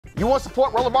You want to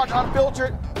support Roland Martin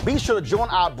Unfiltered? Be sure to join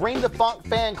our Bring the Funk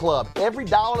fan club. Every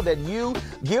dollar that you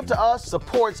give to us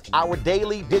supports our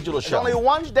daily digital show. There's only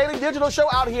one daily digital show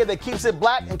out here that keeps it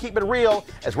black and keep it real.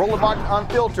 As Roland Martin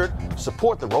Unfiltered.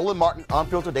 Support the Roland Martin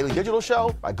Unfiltered daily digital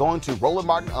show by going to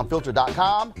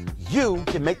RolandMartinUnfiltered.com. You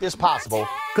can make this possible.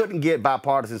 Couldn't get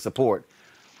bipartisan support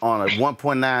on a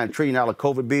 $1.9 trillion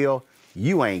COVID bill.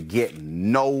 You ain't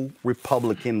getting no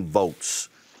Republican votes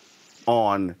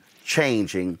on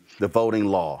changing the voting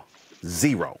law.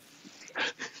 Zero.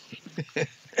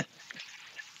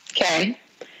 Okay.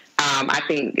 I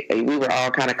think we were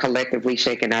all kind of collectively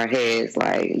shaking our heads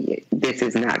like this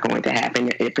is not going to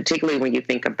happen, particularly when you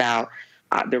think about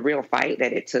the real fight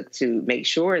that it took to make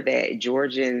sure that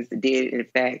Georgians did, in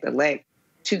fact, elect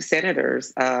 2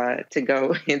 senators to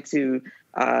go into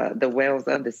the wells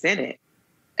of the Senate.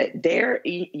 There,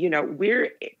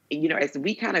 we're, as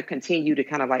we kind of continue to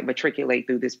kind of like matriculate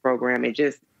through this program and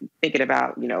just thinking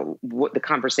about, what the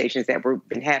conversations that we've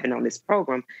been having on this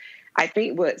program, I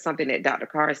think something that Dr.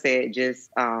 Carr said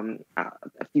just a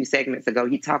few segments ago,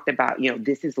 he talked about,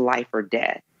 this is life or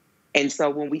death. And so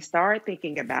when we start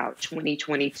thinking about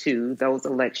 2022, those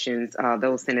elections,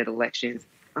 those Senate elections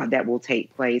that will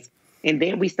take place, and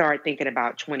then we start thinking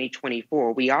about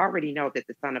 2024, we already know that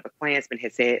the son of a Klansman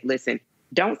has said, listen,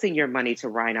 don't send your money to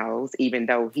rhinos, even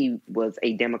though he was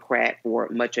a Democrat for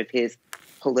much of his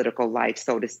political life,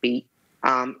 so to speak.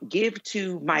 Give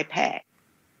to my PAC.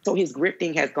 So his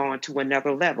grifting has gone to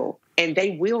another level, and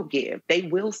they will give. They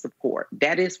will support.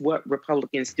 That is what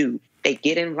Republicans do. They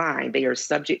get in line. They are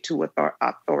subject to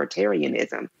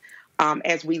authoritarianism.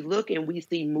 As we look and we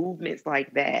see movements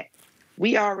like that,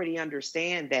 we already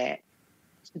understand that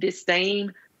this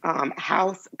same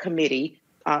House committee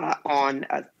on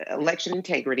election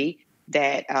integrity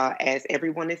that, as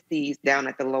everyone sees down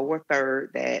at the lower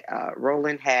third, that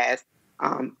Roland has,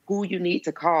 who you need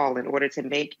to call in order to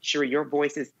make sure your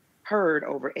voice is heard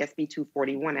over SB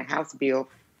 241 and House Bill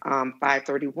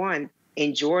 531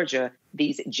 in Georgia,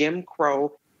 these Jim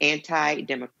Crow,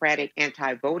 anti-democratic,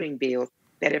 anti-voting bills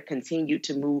that have continued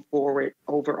to move forward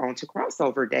over onto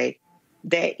crossover day.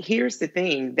 That here's the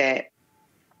thing that,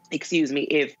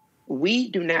 if we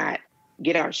do not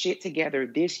get our shit together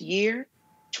this year,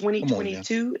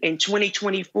 2022 and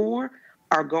 2024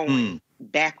 are going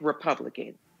back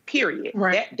Republican. Period.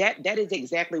 Right. That is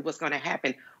exactly what's going to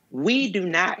happen. We do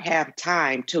not have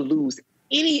time to lose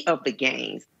any of the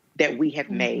gains that we have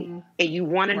made. And you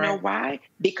want to know why?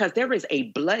 Because there is a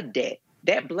blood debt.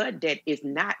 That blood debt is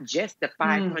not just the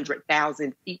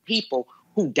 500,000 people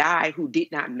who died, who did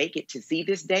not make it to see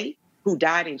this day, who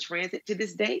died in transit to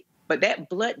this day. But that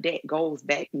blood debt goes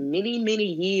back many, many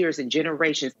years and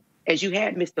generations. As you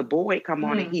had Mr. Boyd come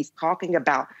on and he's talking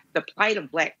about the plight of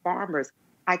Black farmers,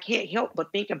 I can't help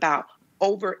but think about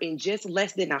over in just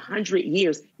less than 100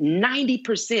 years,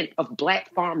 90% of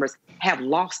Black farmers have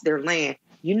lost their land.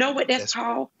 You know what that's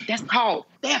called? That's called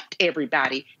theft,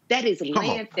 everybody. That is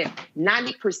land theft,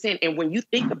 90%. And when you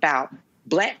think about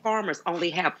Black farmers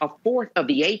only have a fourth of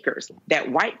the acres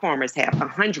that white farmers have,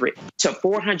 100 to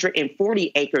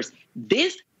 440 acres.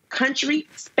 This country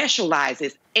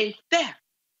specializes in theft,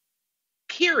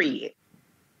 period.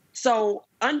 So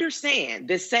understand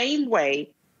the same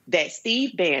way that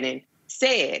Steve Bannon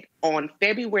said on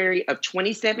February of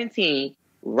 2017,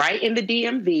 right in the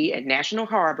DMV at National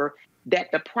Harbor,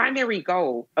 that the primary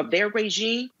goal of their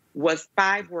regime was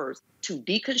 5 words: to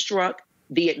deconstruct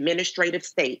the administrative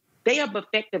state. They have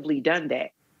effectively done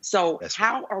that. So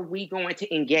how are we going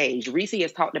to engage? Reese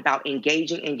has talked about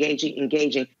engaging.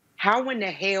 How in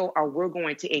the hell are we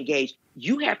going to engage?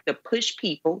 You have to push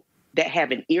people that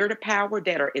have an ear to power,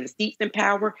 that are in seats in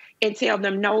power, and tell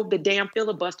them, no, the damn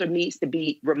filibuster needs to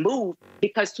be removed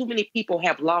because too many people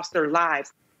have lost their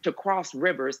lives to cross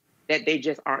rivers that they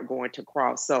just aren't going to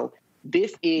cross. So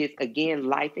this is, again,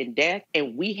 life and death,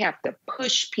 and we have to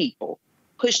push people,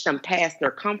 push them past their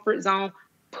comfort zone,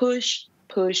 push.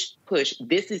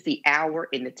 This is the hour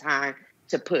and the time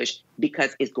to push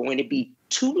because it's going to be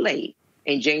too late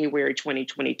in January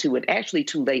 2022, and actually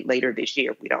too late later this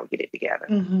year if we don't get it together.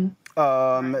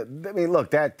 I mean,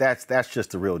 look, that's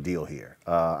just the real deal here.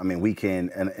 I mean, we can,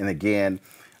 and again,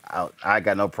 I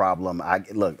got no problem. I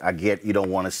get you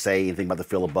don't want to say anything about the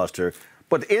filibuster,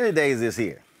 but the end of the day is this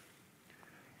here.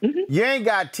 You ain't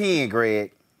got 10,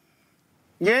 Greg.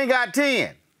 You ain't got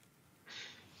 10.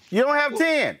 You don't have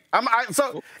 10.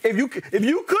 So if you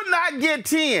could not get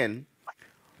 10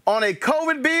 on a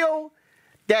COVID bill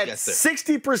that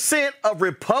 60% of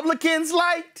Republicans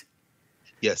liked,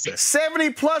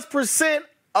 70+%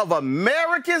 of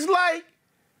Americans liked,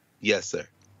 yes, sir,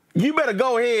 You better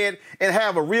go ahead and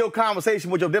have a real conversation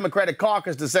with your Democratic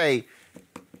caucus to say,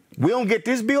 we don't get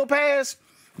this bill passed,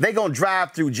 they're going to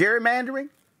drive through gerrymandering,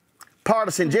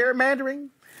 partisan gerrymandering.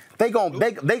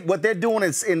 What they're doing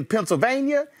is in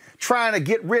Pennsylvania, trying to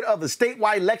get rid of the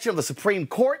statewide election of the Supreme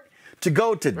Court to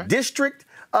go to district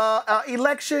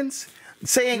elections,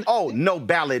 saying, oh, no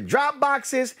ballot drop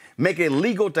boxes, make it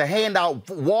illegal to hand out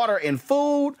water and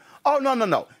food. Oh,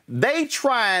 no. They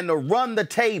trying to run the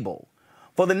table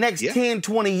for the next 10,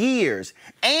 20 years.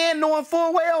 And knowing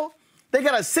full well, they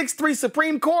got a 6-3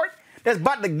 Supreme Court that's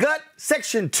about to gut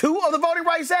Section 2 of the Voting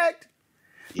Rights Act.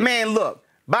 Yeah. Man, look,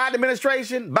 Biden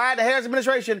administration, Biden-Harris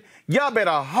administration, y'all better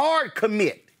hard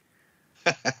commit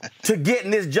to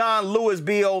getting this John Lewis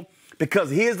bill,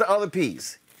 because here's the other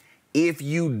piece. If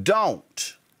you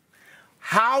don't,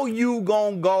 how you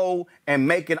gonna go and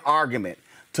make an argument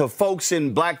to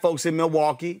black folks in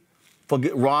Milwaukee, for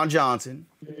Ron Johnson,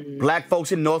 black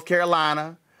folks in North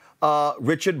Carolina,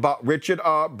 Richard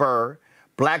Burr,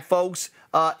 black folks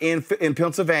in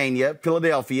Pennsylvania,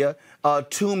 Philadelphia,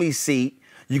 Toomey's seat.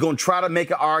 You're going to try to make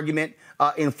an argument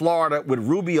in Florida with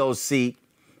Rubio's seat.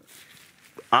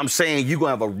 I'm saying you're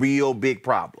going to have a real big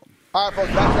problem. All right,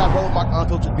 folks, back to that Roland Martin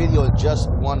Unfiltered video in just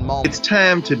one moment. It's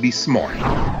time to be smart.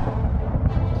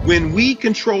 When we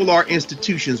control our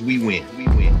institutions, we win.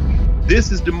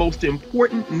 This is the most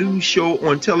important news show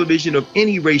on television of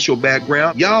any racial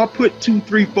background. Y'all put $2,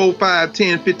 $3, $4, $5,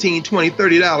 $10, $15, $20,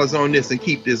 $30 on this and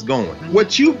keep this going.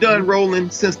 What you've done,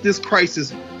 Roland, since this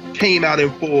crisis came out in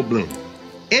full bloom.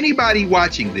 Anybody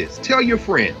watching this, tell your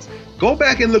friends. Go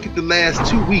back and look at the last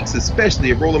 2 weeks,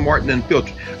 especially of Roland Martin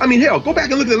Unfiltered. I mean, hell, go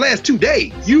back and look at the last 2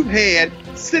 days. You've had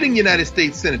sitting United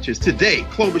States senators today,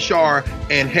 Klobuchar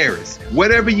and Harris.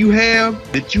 Whatever you have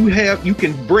that you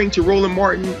can bring to Roland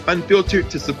Martin Unfiltered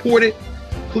to support it,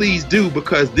 please do,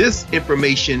 because this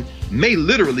information may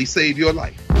literally save your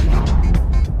life.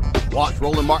 Watch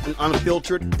Roland Martin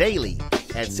Unfiltered daily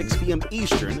at 6 p.m.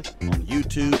 Eastern on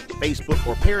YouTube, Facebook,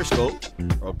 or Periscope,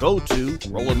 or go to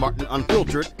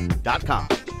RolandMartinUnfiltered.com.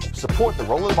 Support the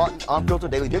Roland Martin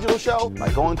Unfiltered Daily Digital Show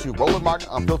by going to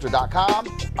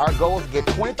RolandMartinUnfiltered.com. Our goal is to get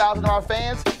 20,000 of our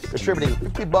fans contributing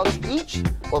 $50 each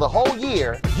for the whole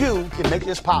year. You can make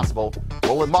this possible.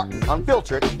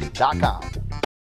 RolandMartinUnfiltered.com.